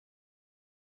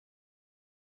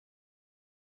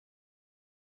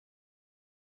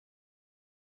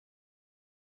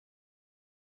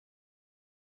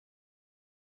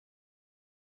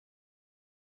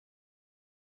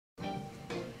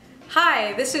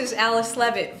Hi, this is Alice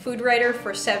Levitt, food writer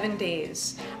for 7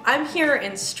 Days. I'm here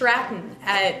in Stratton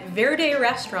at Verdé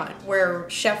restaurant where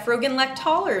Chef Rogan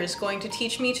Lechthaler is going to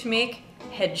teach me to make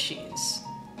head cheese.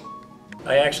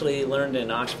 I actually learned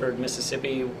in Oxford,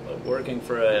 Mississippi, working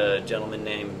for a gentleman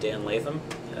named Dan Latham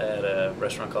at a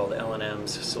restaurant called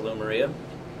L&M's Salumeria,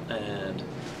 and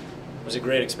it was a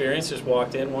great experience. Just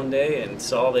walked in one day and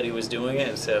saw that he was doing it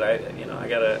and said, I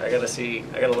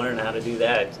gotta learn how to do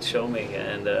that. Show me,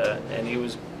 and he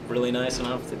was really nice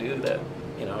enough to do that.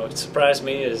 You know, it surprised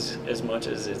me as much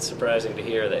as it's surprising to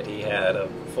hear that he had a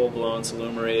full-blown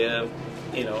Salumeria,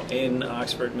 you know, in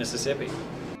Oxford, Mississippi.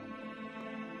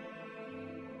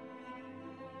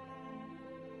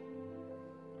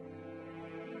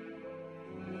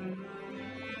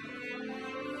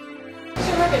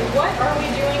 What are we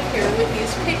doing here with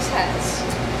these pig's heads?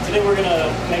 Today we're going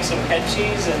to make some head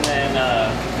cheese and then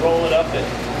roll it up with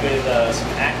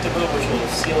some Activa, which will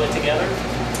seal it together.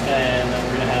 And then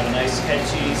we're going to have a nice head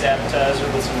cheese appetizer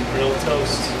with some grilled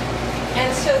toast.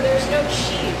 And so there's no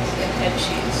cheese in head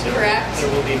cheese, correct?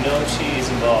 There will be no cheese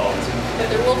involved.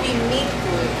 But there will be meat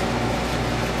glue.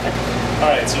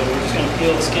 Alright, so we're just going to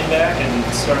peel the skin back and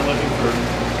start looking for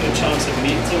good chunks of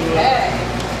meat to... Hey!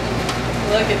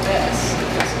 Look at this.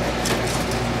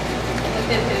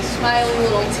 Look at his smiley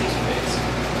little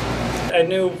teeth. I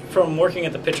knew from working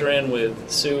at the Pitcher Inn with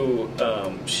Sue,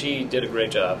 she did a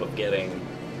great job of getting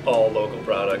all local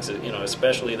products, you know,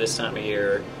 especially this time of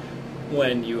year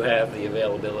when you have the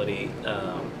availability,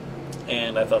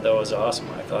 and I thought that was awesome.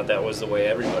 I thought that was the way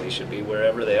everybody should be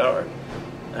wherever they are,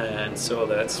 and so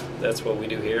that's what we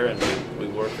do here, and we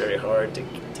work very hard to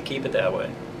keep it that way.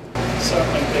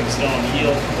 Suckling pigs don't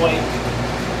yield quite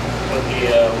what the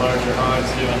larger hogs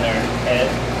do in their head.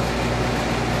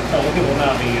 No, we will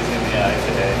not be using the eye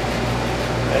today.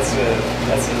 That's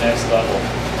the next level.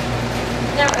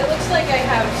 Now it looks like I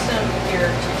have some ear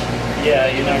tissue.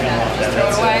 Yeah, you're not going to want that.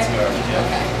 That's garbage, yeah.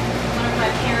 Okay. One of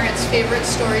my parents' favorite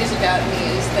stories about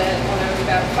me is that when I was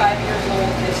about 5 years old,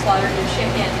 they slaughtered a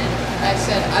chicken, and I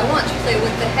said, I want to play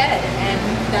with the head, and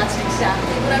that's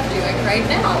exactly what I'm doing right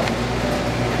now.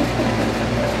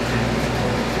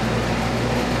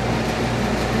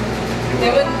 They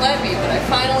wouldn't let me, but I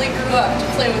finally grew up to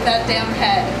play with that damn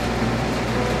head.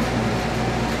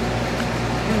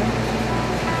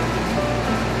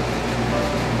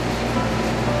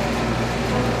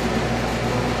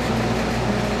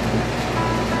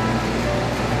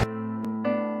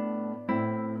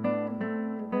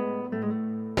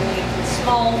 We need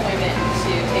small women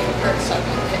to take apart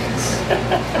suckling pigs.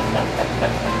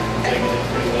 Taking it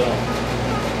pretty well.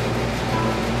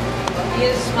 He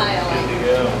is smiling. Good to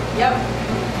go. Yep.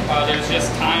 There's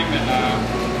just thyme and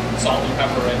salt and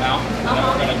pepper right now. And then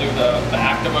we're going to do the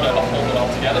Activa to help hold it all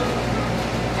together.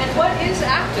 And what is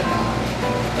Activa?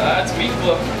 That's meat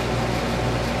glue.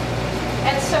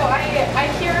 And so I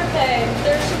hear that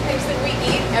there's some things that we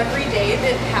eat every day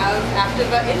that have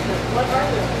Activa in them. What are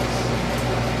those?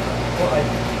 Well, I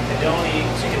don't eat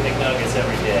chicken McNuggets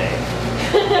every day.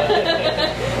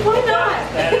 Why not?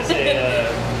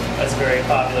 That's a very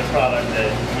popular product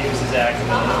that uses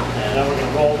Activa. And then we're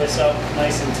going to roll this up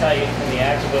nice and tight, and the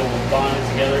Activa will bond it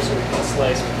together so we can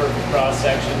slice perfect cross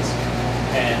sections.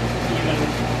 And even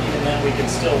then we can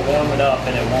still warm it up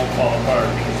and it won't fall apart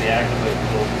because the Activa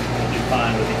will do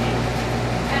fine with the heat.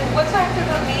 And what's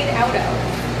Activa made out of?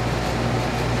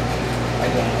 I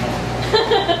don't know.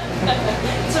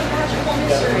 It's a magical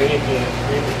mystery.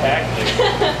 Read the packaging.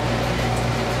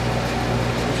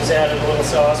 Just added a little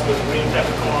sauce with green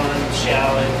peppercorn,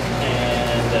 shallot,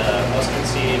 and mustard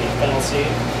seed and fennel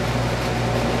seed.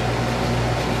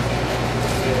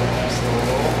 Nice little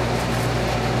roll.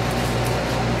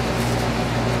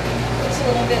 Looks a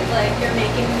little bit like you're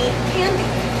making meat candy.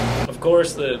 Of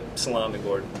course, the salami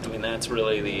board. I mean, that's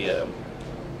really the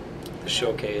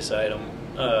showcase item.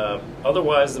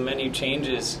 Otherwise, the menu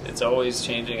changes. It's always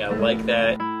changing. I like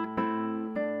that.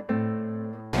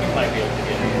 You might be able to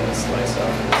get a slice off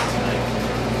of this tonight.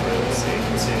 We'll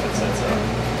see if it sets up.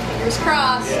 Fingers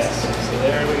crossed. Yes. So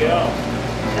there we go.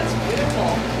 That's beautiful.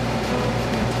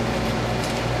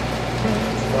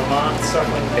 Vermont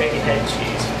suckling pig head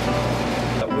cheese.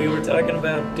 We were talking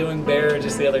about doing bear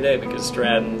just the other day because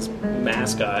Stratton's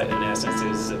mascot, in essence,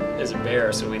 is a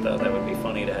bear, so we thought that would be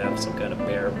funny to have some kind of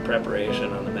bear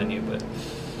preparation on the menu, but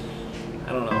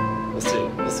I don't know. We'll see.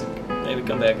 Maybe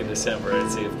come back in December and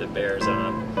see if the bear's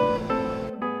on.